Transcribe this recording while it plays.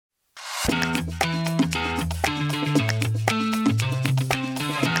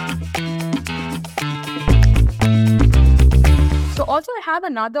Also, I have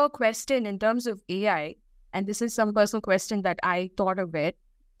another question in terms of AI, and this is some personal question that I thought of it.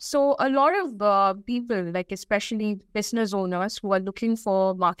 So a lot of people, like especially business owners who are looking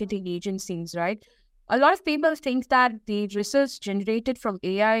for marketing agencies, right? A lot of people think that the results generated from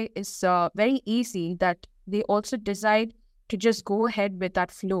AI is very easy, that they also decide to just go ahead with that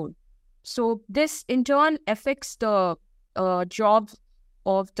flow. So this in turn affects the job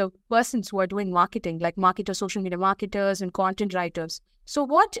of the persons who are doing marketing, like marketers, social media marketers, and content writers. So,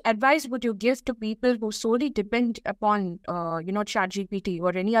 what advice would you give to people who solely depend upon, ChatGPT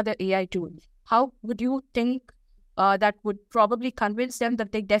or any other AI tool? How would you think that would probably convince them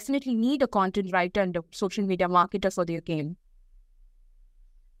that they definitely need a content writer and a social media marketer for their game?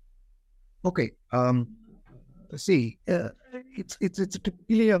 Okay. See, it's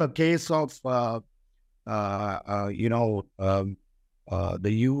typically a case of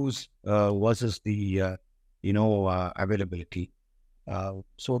the use versus the availability.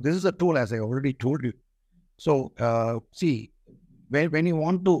 So this is a tool, as I already told you. So see, when you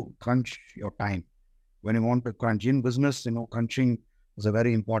want to crunch your time, when you want to crunch in business, crunching is a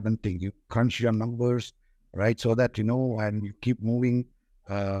very important thing. You crunch your numbers, right? So that, and you keep moving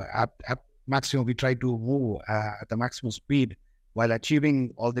at maximum. We try to move at the maximum speed while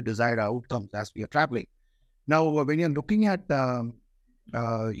achieving all the desired outcomes as we are traveling. Now, when you're looking at, the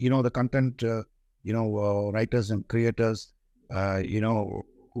content, writers and creators,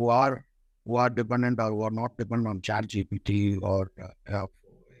 who are dependent or who are not dependent on ChatGPT or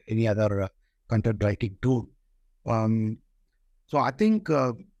any other content writing tool. So I think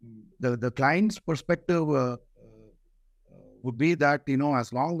the client's perspective would be that,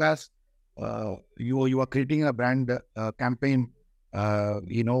 as long as you are creating a brand campaign,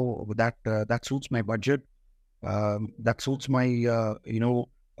 that suits my budget, that suits my, the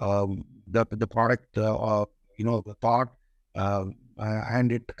product, the thought,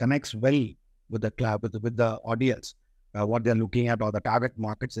 and it connects well with the audience, what they're looking at, or the target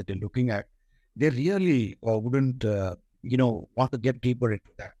markets that they're looking at. They really wouldn't, want to get deeper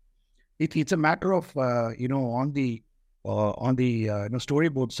into that. It's a matter of, on the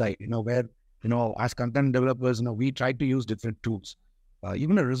storyboard side, where, as content developers, we try to use different tools.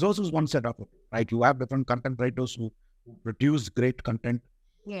 Even a resource is one set of it, right? You have different content writers who produce great content.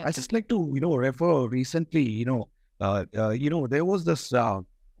 Yeah. I just like to, refer recently, there was this, this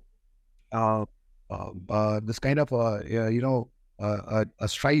kind of, a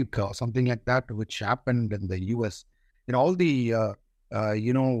strike or something like that, which happened in the US. All the,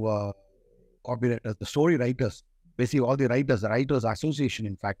 copywriters, the story writers, basically all the writers, the Writers Association,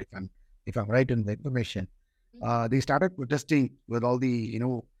 in fact, if I'm right in the information, they started protesting with all the,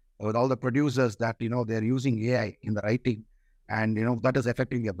 with all the producers that, they're using AI in the writing, and, that is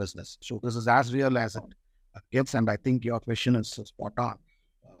affecting their business. So this is as real as it gets, and I think your question is spot on.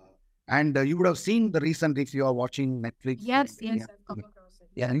 And you would have seen the recent, if you are watching Netflix. Yes.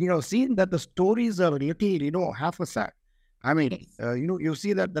 Yeah, and you have seen that the stories are a little, half a sad. I mean, yes. You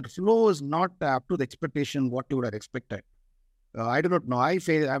see that flow is not up to the expectation what you would have expected. I do not know. I've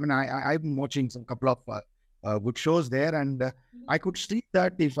been watching some couple of good shows there, and I could see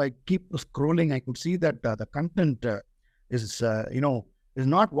that if I keep scrolling, I could see that the content is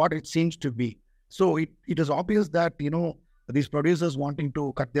not what it seems to be. So it is obvious that, these producers wanting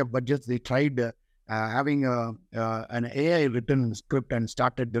to cut their budgets, they tried having an AI written script and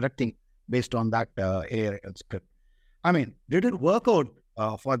started directing based on that AI script. I mean, did it work out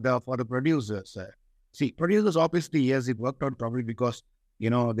for the producers? See, producers obviously, yes, it worked out probably because,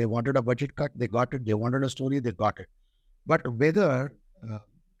 they wanted a budget cut, they got it. They wanted a story, they got it. But whether,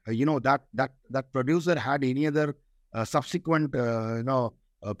 that producer had any other subsequent,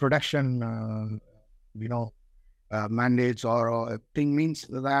 production, mandates or thing means,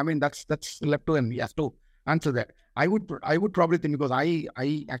 I mean, that's left to him. He has to answer that. I would probably think, because I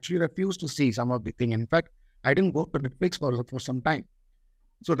actually refuse to see some of the thing. In fact, I didn't go to Netflix for some time.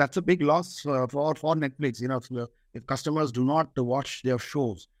 So that's a big loss for Netflix. If customers do not watch their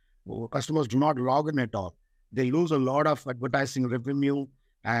shows, or customers do not log in at all, they lose a lot of advertising revenue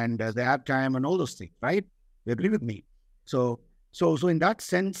and the ad time and all those things, right? You agree with me? So in that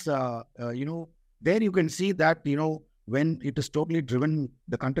sense, there you can see that, when it is totally driven,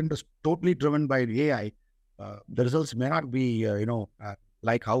 the content is totally driven by AI, the results may not be,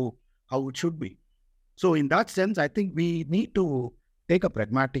 like how it should be. So in that sense, I think we need to take a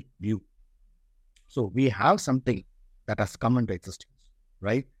pragmatic view. So we have something that has come into existence,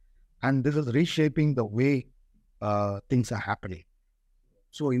 right? And this is reshaping the way things are happening.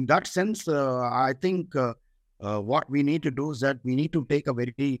 So in that sense, I think what we need to do is that we need to take a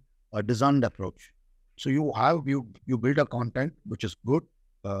very discerned approach. So you build a content which is good.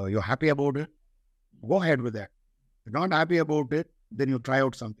 You're happy about it. Go ahead with that. If you're not happy about it, then you try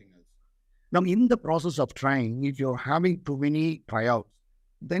out something else. Now, in the process of trying, if you're having too many tryouts,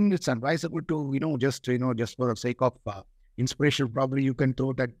 then it's advisable to, just for the sake of inspiration, probably you can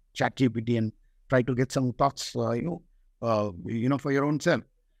throw that ChatGPT and try to get some thoughts, for your own self.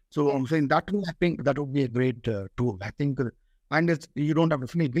 So I'm saying that way, I think that would be a great tool. I think, and you don't have to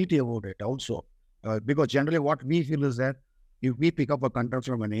feel guilty about it also, because generally what we feel is that if we pick up a content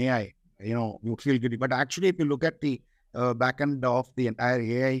from an AI, you feel guilty. But actually, if you look at the back end of the entire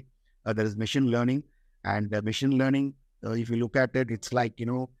AI, there is machine learning, and machine learning, if you look at it, it's like,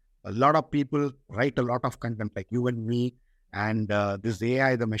 a lot of people write a lot of content like you and me, and this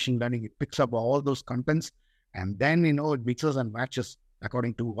AI, the machine learning, it picks up all those contents, and then, it mixes and matches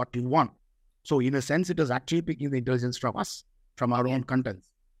according to what you want. So in a sense, it is actually picking the intelligence from us, from our own contents.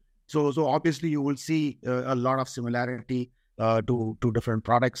 So obviously you will see a lot of similarity to different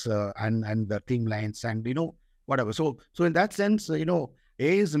products and the theme lines and, whatever. So in that sense, AI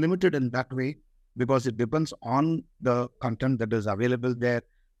is limited in that way because it depends on the content that is available there,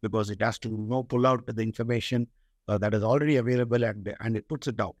 because it has to, pull out the information that is already available and it puts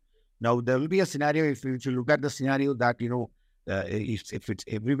it out. Now, there will be a scenario, if you look at the scenario that, if it's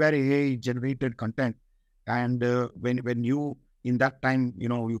everywhere AI generated content, and when you, in that time,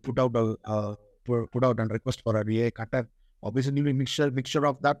 you put out a request for a AI content, obviously you will mixture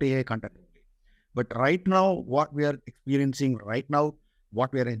of that AI content. But right now, what we are experiencing right now,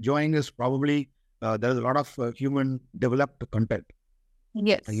 what we are enjoying is probably there is a lot of human developed content.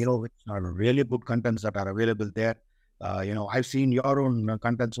 Yes. Which are really good contents that are available there. I've seen your own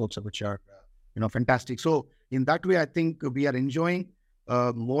contents also, which are, fantastic. So in that way, I think we are enjoying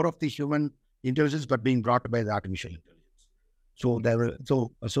more of the human intelligence, but being brought by the artificial intelligence.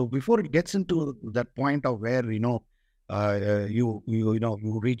 So before it gets into that point of where, you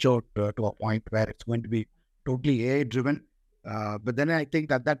reach out to a point where it's going to be totally AI driven. But then I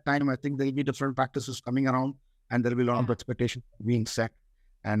think at that time, I think there'll be different practices coming around, and there'll be a lot of expectations being set.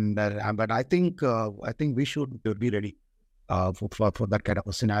 And but I think we should be ready for that kind of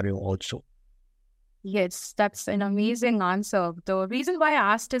a scenario also. Yes, that's an amazing answer. The reason why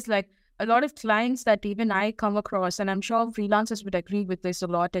I asked is like a lot of clients that even I come across, and I'm sure freelancers would agree with this a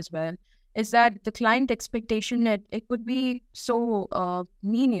lot as well, is that the client expectation, it would be so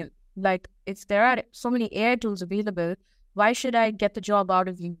menial. Like, if there are so many AI tools available, why should I get the job out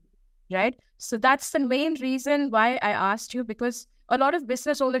of you, right? So that's the main reason why I asked you, because a lot of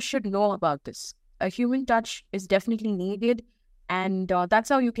business owners should know about this. A human touch is definitely needed, and that's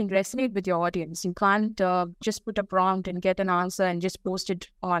how you can resonate with your audience. You can't just put a prompt and get an answer and just post it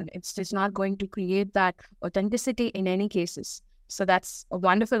on. It's just not going to create that authenticity in any cases. So that's a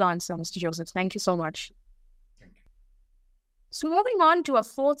wonderful answer, Mr. Joseph. Thank you so much. Thank you. So moving on to a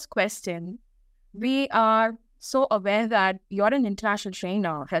fourth question, we are so aware that you're an international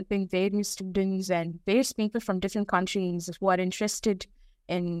trainer helping various students and various people from different countries who are interested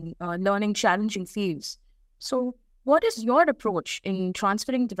in learning challenging fields. So what is your approach in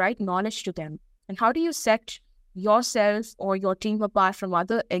transferring the right knowledge to them? And how do you set yourself or your team apart from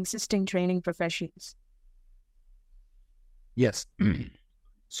other existing training professions? Yes.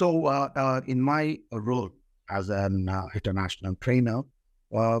 So in my role as an international trainer,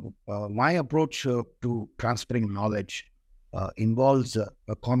 my approach to transferring knowledge involves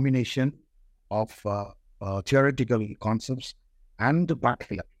a combination of theoretical concepts and the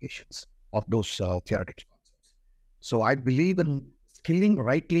practical applications of those theoretical concepts. So I believe in skilling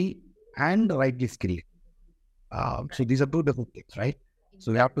rightly and rightly skilling. So these are two different things, right?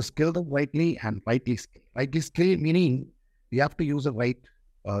 So we have to skill them rightly and rightly skill. Rightly skill meaning we have to use the right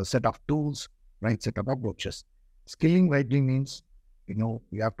set of tools, right set of approaches. Skilling rightly means, you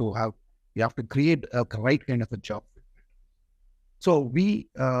have to create a right kind of a job. So we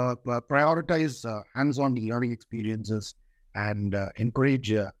prioritize hands-on learning experiences and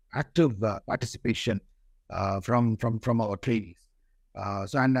encourage active participation from our trainees.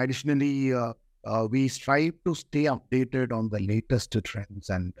 And additionally, we strive to stay updated on the latest trends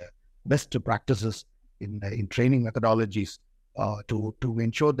and best practices in training methodologies to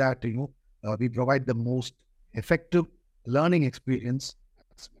ensure that we provide the most effective learning experience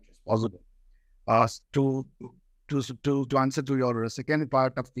as much as possible. To answer to your second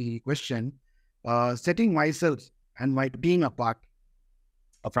part of the question, setting myself and my team apart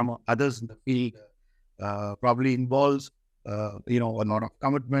from others in the field probably involves a lot of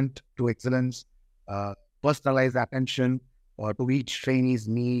commitment to excellence, personalized attention to each trainee's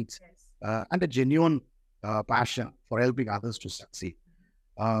needs, and a genuine passion for helping others to succeed.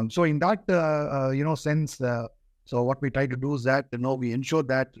 So in that sense, so what we try to do is that we ensure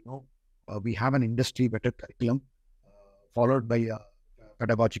that we have an industry better curriculum followed by a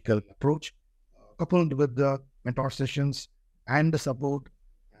pedagogical approach, coupled with the mentor sessions and the support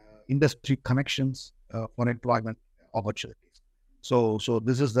industry connections for employment opportunities. So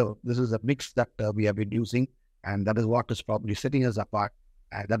this is the mix that we have been using, and that is what is probably setting us apart,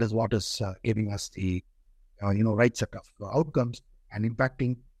 and that is what is giving us the right set of outcomes and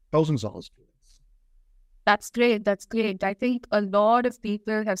impacting thousands of students. That's great. That's great. I think a lot of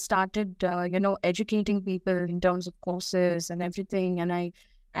people have started, educating people in terms of courses and everything.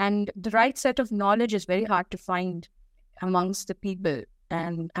 And the right set of knowledge is very hard to find amongst the people.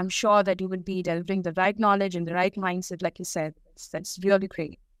 And I'm sure that you would be delivering the right knowledge and the right mindset, like you said. That's really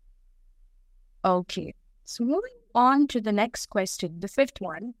great. Okay. So moving on to the next question, the fifth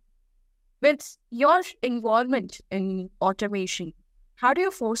one. With your involvement in automation, how do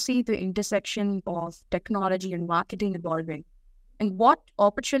you foresee the intersection of technology and marketing evolving? And what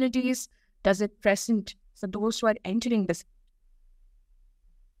opportunities does it present for those who are entering this?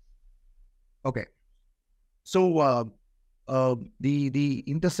 Okay. So the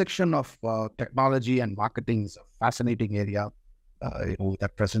intersection of technology and marketing is a fascinating area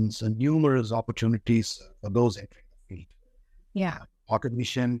that presents numerous opportunities for those entering the field. Yeah.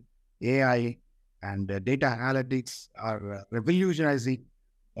 Automation, AI, and data analytics are revolutionizing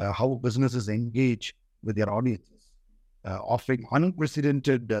how businesses engage with their audiences, offering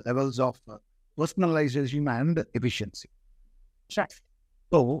unprecedented levels of personalization and efficiency. Right.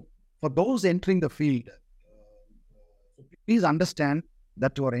 So, for those entering the field, please understand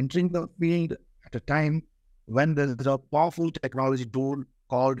that you are entering the field at a time when there is a powerful technology tool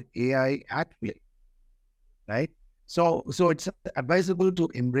called AI at play, right? So it's advisable to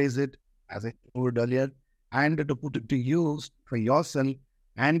embrace it, as I told earlier, and to put it to use for yourself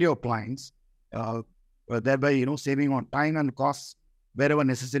and your clients, thereby, saving on time and costs wherever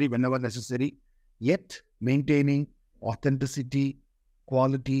necessary, whenever necessary, yet maintaining authenticity,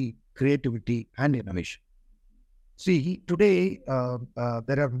 quality, creativity, and innovation. See, today,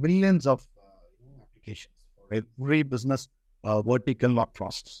 there are millions of applications for every business vertical or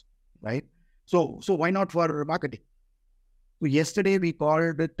process, right? So why not for marketing? So yesterday, we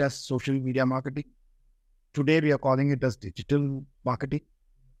called it as social media marketing. Today, we are calling it as digital marketing.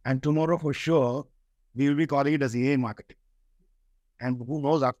 And tomorrow, for sure, we will be calling it as AI marketing. And who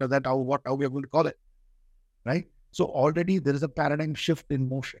knows after that how we are going to call it, right? So already there is a paradigm shift in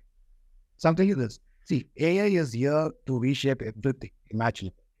motion. Something like this. See, AI is here to reshape everything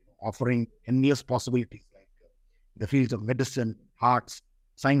imaginable, offering endless possibilities like the fields of medicine, arts,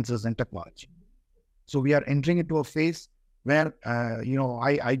 sciences, and technology. So we are entering into a phase where,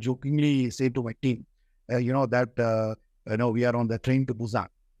 I jokingly say to my team, that we are on the train to Busan.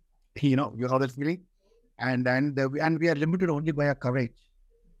 You know that feeling, and we are limited only by our courage,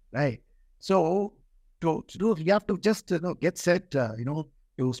 right? So to do, we have to just get set,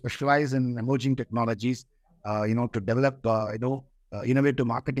 to specialize in emerging technologies, to develop, innovative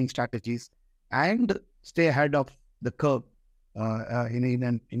marketing strategies, and stay ahead of the curve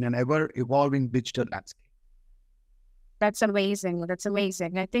in an ever evolving digital landscape. That's amazing. That's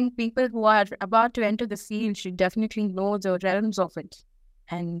amazing. I think people who are about to enter the field should definitely know the realms of it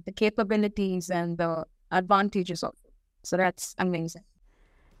and the capabilities and the advantages of it. So that's amazing.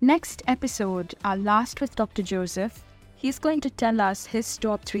 Next episode, our last with Dr. Joseph. He's going to tell us his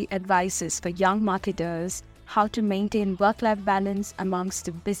top 3 advices for young marketers, how to maintain work-life balance amongst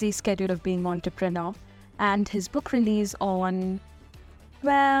the busy schedule of being an entrepreneur, and his book release on,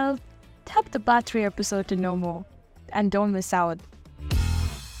 tap the bar 3 episode to know more. And don't miss out.